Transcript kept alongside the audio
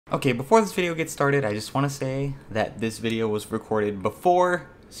Okay, before this video gets started, I just want to say that this video was recorded before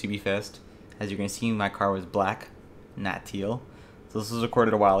CB Fest. As you're going to see, my car was black, not teal. So this was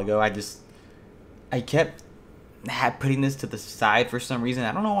recorded a while ago. I kept putting this to the side for some reason.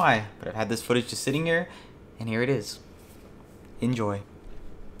 I don't know why, but I've had this footage just sitting here, and here it is. Enjoy.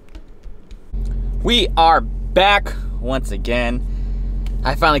 We are back once again.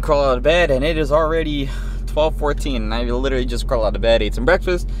 I finally crawled out of bed, and it is already 12:14, and I literally just crawled out of bed, ate some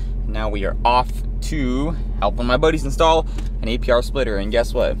breakfast, and now we are off to help one of my buddies install an APR splitter. And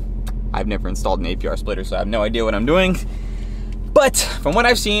guess what? I've never installed an APR splitter, so I have no idea what I'm doing. But from what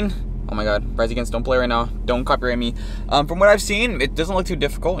I've seen, oh my god, Rise Against, don't play right now, don't copyright me. From what I've seen, it doesn't look too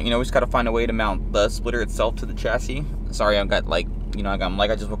difficult. You know, we just gotta find a way to mount the splitter itself to the chassis. Sorry, I've got like, you know,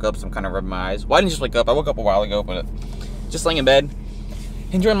 I just woke up, so I'm kind of rubbing my eyes. Well, I didn't just wake up, I woke up a while ago, but just laying in bed,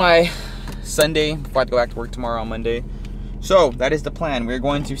 enjoying my Sunday before I have to go back to work tomorrow on Monday. So that is the plan. We're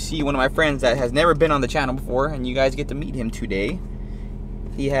going to see one of my friends that has never been on the channel before, and you guys get to meet him today.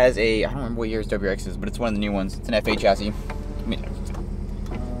 He has a, I don't remember what year his WRX is, but it's one of the new ones. It's an FA chassis. I mean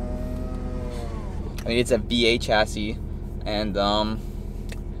it's a VA chassis, and I'm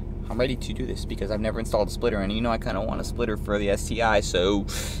ready to do this because I've never installed a splitter, and you know I kind of want a splitter for the STI, so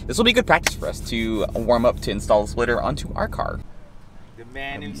this will be good practice for us to warm up to install the splitter onto our car. The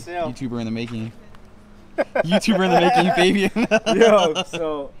man himself. YouTuber in the making. YouTuber in the making, Fabian. Yo,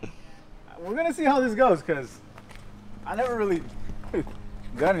 so we're gonna see how this goes, because I never really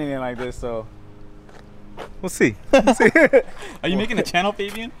done anything like this, so we'll see. Are you making a channel,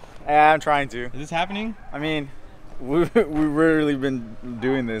 Fabian? Yeah, I'm trying to. Is this happening? I mean, we've rarely been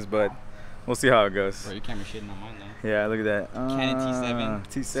doing this, but we'll see how it goes. Bro, your camera's shitting on mine though. Yeah, look at that. Canon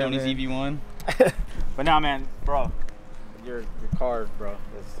T7, Sony ZV-1. But now, man, bro, your car, bro,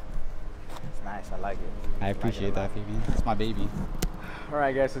 it's nice. I like it. I appreciate that, Fabian. It's my baby. All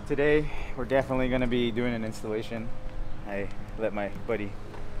right, guys. So today we're definitely gonna be doing an installation. I let my buddy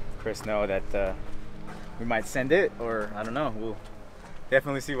Chris know that we might send it, or I don't know. We'll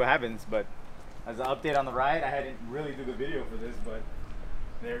definitely see what happens. But as an update on the ride, I didn't really do the video for this, but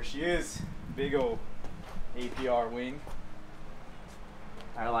there she is, big old APR wing.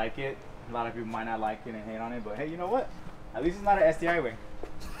 I like it. A lot of people might not like it and hate on it, but hey, you know what? At least it's not an STI wing.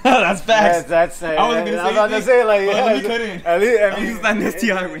 That's facts. That's I wasn't gonna say like, yeah, you couldn't. At least, I mean, it's not an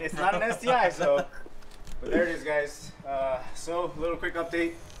STI wing. It's not an STI, so. But there it is, guys. So, a little quick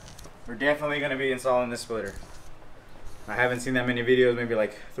update. We're definitely gonna be installing this splitter. I haven't seen that many videos, maybe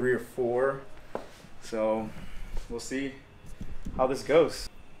like 3 or 4. So, we'll see how this goes.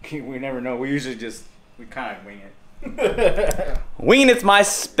 We never know. We usually we kind of wing it. Winging it's my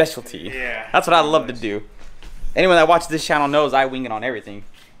specialty. Yeah. That's what I love to do. Anyone that watches this channel knows I wing it on everything.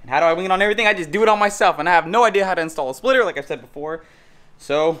 And how do I wing it on everything? I just do it on myself, and I have no idea how to install a splitter, like I said before.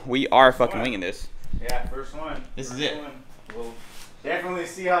 So we are fucking winging this. Yeah, first one. This is it. We'll definitely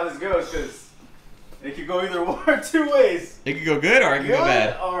see how this goes, because it could go either one or 2 ways. It could go good or it could go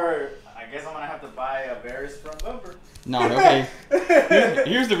bad. Or I guess I'm gonna have to buy a Barris front bumper. No, okay.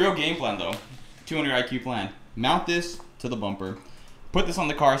 Here's the real game plan though. 200 IQ plan. Mount this to the bumper. Put this on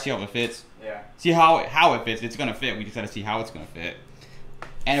the car, see how it fits. Yeah. See how it fits. It's gonna fit. We just gotta see how it's gonna fit.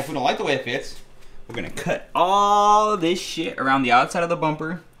 And if we don't like the way it fits, we're gonna cut all this shit around the outside of the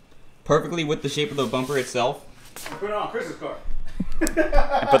bumper, perfectly with the shape of the bumper itself. We'll put it on Chris's car.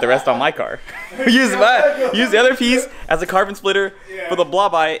 And put the rest on my car. use the other piece as a carbon splitter for the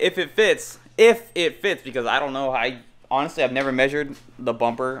blob eye if it fits. If it fits, because I don't know. Honestly, I've never measured the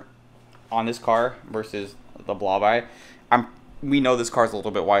bumper on this car versus the blob eye. We know this car's a little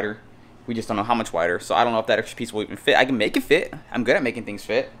bit wider. We just don't know how much wider. So I don't know if that extra piece will even fit. I can make it fit. I'm good at making things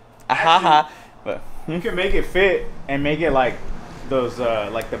fit. But you can make it fit and make it like those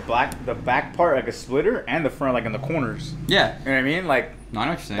like the back part like a splitter, and the front like in the corners. Yeah. You know what I mean? Like, no, I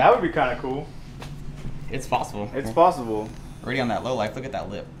know what you're saying. that would be kind of cool. It's possible. It's possible. Already on that low life. Look at that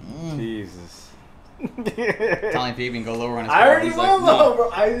lip. Jesus. Telling Fabian go lower on his car. I already went like, low, no.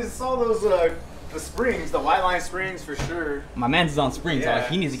 bro. I just saw those the springs, the white line springs for sure. My man's is on springs, so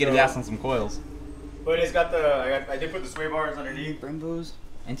he needs to get his ass on some coils. But it's got I did put the sway bars underneath. Brembos,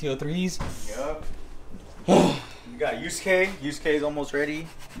 NT03s. Yup. You got Yusuke. Yusuke is almost ready.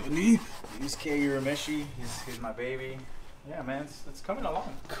 Yusuke Urameshi. He's my baby. Yeah, man, it's coming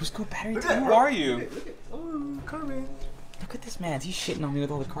along. Cusco battery. Look at that, Who bro. are you? Look at oh, carbon. Look at this man. He's shitting on me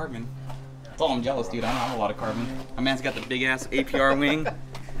with all the carbon. That's all I'm jealous, dude. I don't have a lot of carbon. My man's got the big ass APR wing.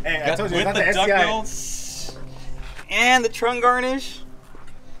 Hey, I told you, with it's the not duck STI. bolts and the trunk garnish.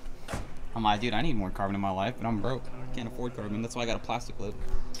 I'm like, dude, I need more carbon in my life, but I'm broke. I can't afford carbon. That's why I got a plastic lip.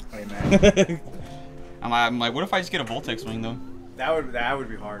 Hey, man. I'm like, what if I just get a Voltex wing though? That would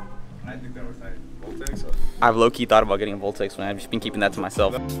be hard. I think that was like Voltex. So. I've low-key thought about getting a Voltex when I've just been keeping that to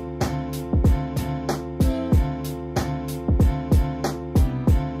myself.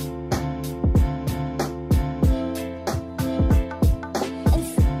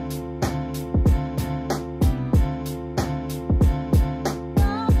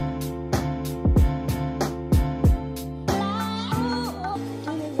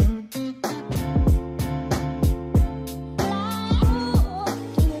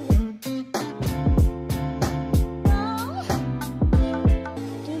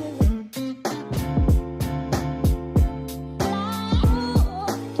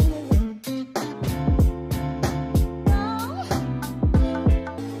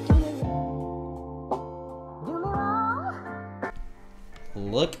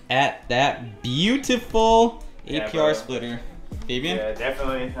 Look at that beautiful APR splitter. Fabian? Yeah,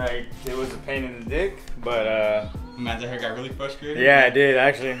 definitely. Like, it was a pain in the dick, but Imagine her got really frustrated. yeah, I did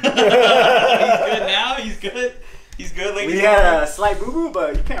actually. He's good now. He's good. He's good, ladies. We had a slight boo-boo,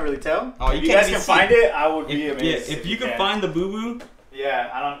 but you can't really tell. Oh, if you guys can find it, I would be amazed. Yeah, if you can find the boo-boo.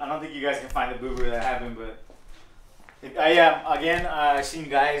 Yeah, I don't think you guys can find the boo-boo that happened, but yeah, again, I seen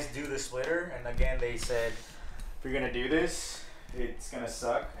guys do the splitter, and again they said if you're gonna do this, it's gonna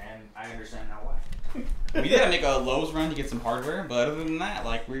suck, and I understand now why. We did make a Lowe's run to get some hardware, but other than that,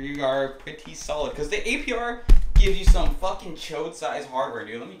 like, we are pretty solid. Because the APR gives you some fucking chode size hardware,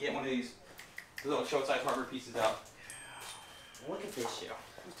 dude. Let me get one of these little chode size hardware pieces out. Look at this shit.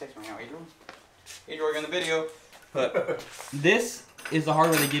 Who's texting me now, Adriel? Adriel, you're in the video. But this is the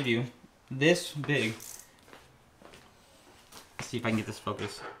hardware they give you. This big. Let's see if I can get this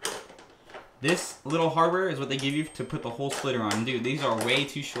focused. This little hardware is what they give you to put the whole splitter on. Dude, these are way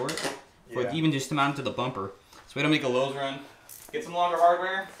too short for even just to mount to the bumper. So we don't make a Lowe's run. Get some longer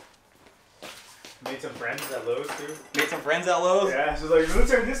hardware. Made some friends at Lowe's too. Made some friends at Lowe's. Yeah, she's like,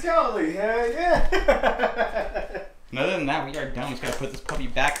 let's have a discount. Like, yeah. And other than that, we are done. We just gotta put this puppy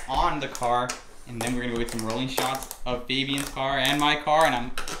back on the car, and then we're gonna go get some rolling shots of Fabian's car and my car, and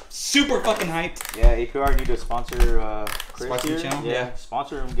I'm super fucking hyped. Yeah, APR need to sponsor Chris Sponsor here. the channel? Yeah,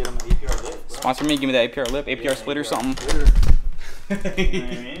 sponsor him, get him an APR lip. Bro. Sponsor me, give me that APR lip, APR splitter, something. Splitter. You know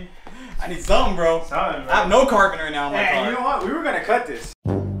what I mean? I need something, bro. Something, bro. I have no carbon right now in my car. Hey, you know what? We were gonna cut this.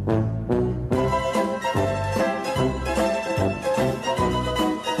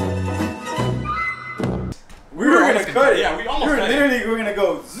 We were gonna cut it. Yeah, we almost cut literally it. We were gonna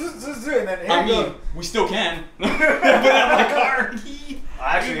go zzz, zzz, zzz, and then I mean, we still can. Put it on my car.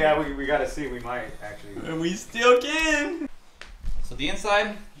 Actually, yeah, we gotta see. We might actually. We still can. So the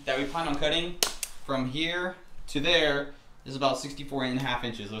inside that we plan on cutting from here to there is about 64.5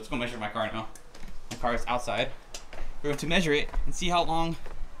 inches. Let's go measure my car now. My car is outside. We're going to measure it and see how long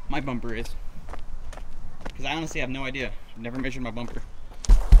my bumper is. Because I honestly have no idea. I've never measured my bumper.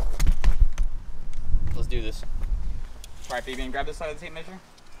 Let's do this. All right, baby, and grab this side of the tape measure.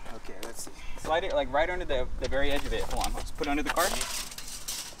 Okay, let's see. Slide it like right under the very edge of it. Hold on, let's put it under the car.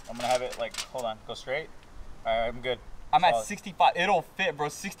 I'm gonna have it like, hold on, go straight. All right, I'm good. I'm at 65. It'll fit, bro.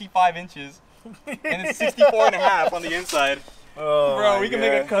 65 inches. And it's 64.5 on the inside. Oh, bro, we can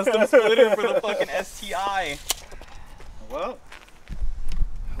make a custom splitter for the fucking STI. Well,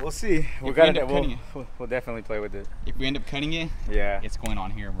 we'll see. We'll definitely play with it. If we end up cutting it, yeah, it's going on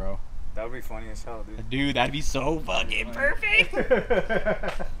here, bro. That would be funny as hell, dude. Dude, that'd be so fucking perfect.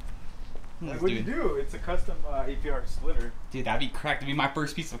 What do you do? It's a custom APR splitter. Dude, that'd be cracked. That'd be my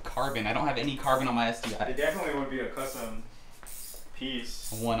first piece of carbon. I don't have any carbon on my STI. It definitely would be a custom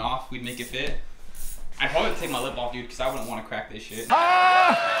piece. One off, we'd make it fit. I'd probably take my lip off, dude, because I wouldn't want to crack this shit.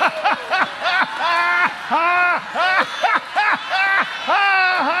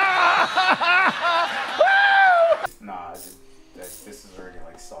 Nah, this is already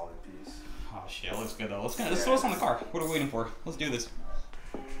like solid piece. Oh shit, it looks good though. Let's throw this on the car. What are we waiting for? Let's do this.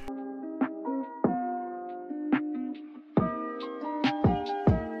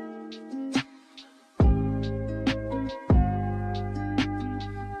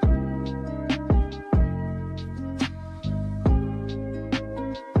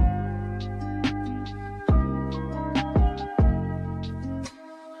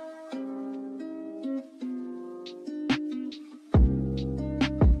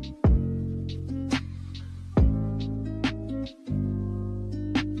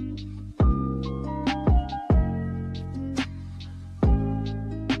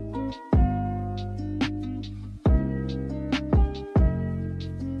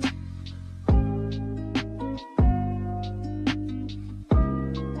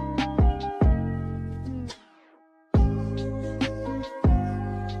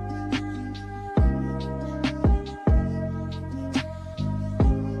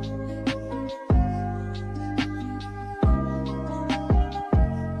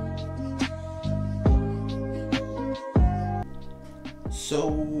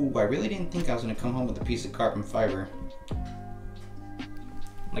 So I really didn't think I was gonna come home with a piece of carbon fiber.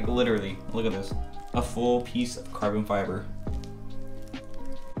 Like literally, look at this. A full piece of carbon fiber.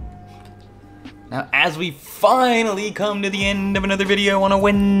 Now, as we finally come to the end of another video on a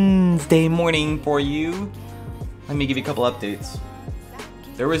Wednesday morning for you, let me give you a couple updates.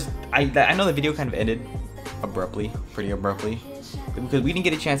 I know the video kind of ended abruptly, pretty abruptly, because we didn't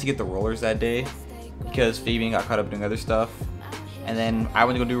get a chance to get the rollers that day because Fabian got caught up doing other stuff. And then I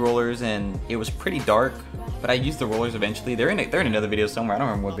went to go do rollers and it was pretty dark, but I used the rollers eventually. They're in another video somewhere. I don't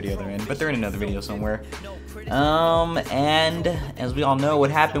remember what video they're in, but they're in another video somewhere. And as we all know,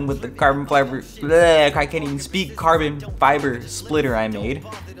 what happened with the carbon fiber, I can't even speak, carbon fiber splitter I made.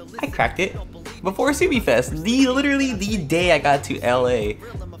 I cracked it before Subi Fest. Literally the day I got to LA,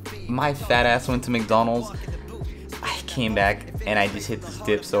 my fat ass went to McDonald's. I came back and I just hit this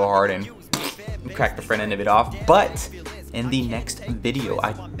dip so hard and cracked the front end of it off. But in the next video,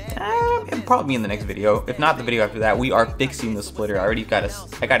 it'll probably be in the next video. If not the video after that, we are fixing the splitter. I got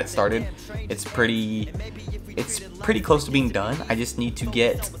it started. It's pretty close to being done. I just need to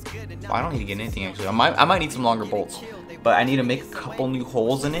get, well, I don't need to get anything actually. I might need some longer bolts, but I need to make a couple new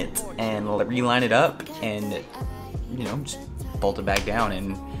holes in it and reline it up and, you know, just bolt it back down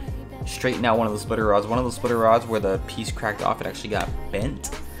and straighten out one of the splitter rods. One of the splitter rods where the piece cracked off, it actually got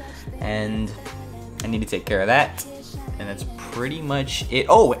bent, and I need to take care of that. And that's pretty much it.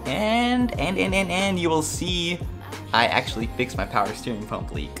 Oh, and you will see I actually fixed my power steering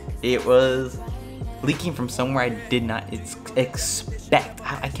pump leak. It was leaking from somewhere I did not expect.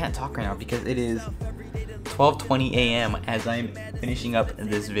 I can't talk right now because it is 12:20 a.m. as I'm finishing up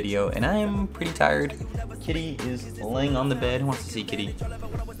this video, and I'm pretty tired. Kitty is laying on the bed. Who wants to see Kitty?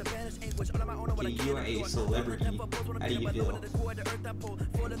 Kitty, you are a celebrity. How do you feel?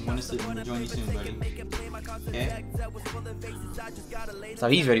 I'm gonna join you soon, buddy. Okay? So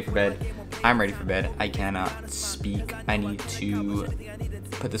he's ready for bed. I'm ready for bed. I cannot speak. I need to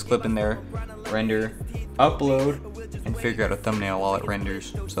put this clip in there, render, upload, and figure out a thumbnail while it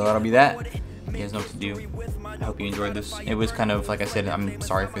renders. So that'll be that. You guys know what to do. I hope you enjoyed this. It was kind of, like I said, I'm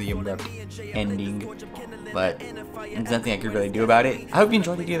sorry for the abrupt ending, but there's nothing I could really do about it. I hope you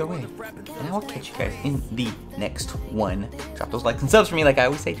enjoyed it either way. And I will catch you guys in the next one. Drop those likes and subs for me, like I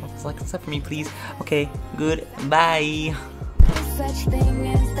always say. Drop those likes and subs for me, please. Okay, goodbye. Such thing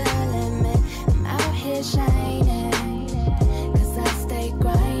as the limit. I'm out here shining.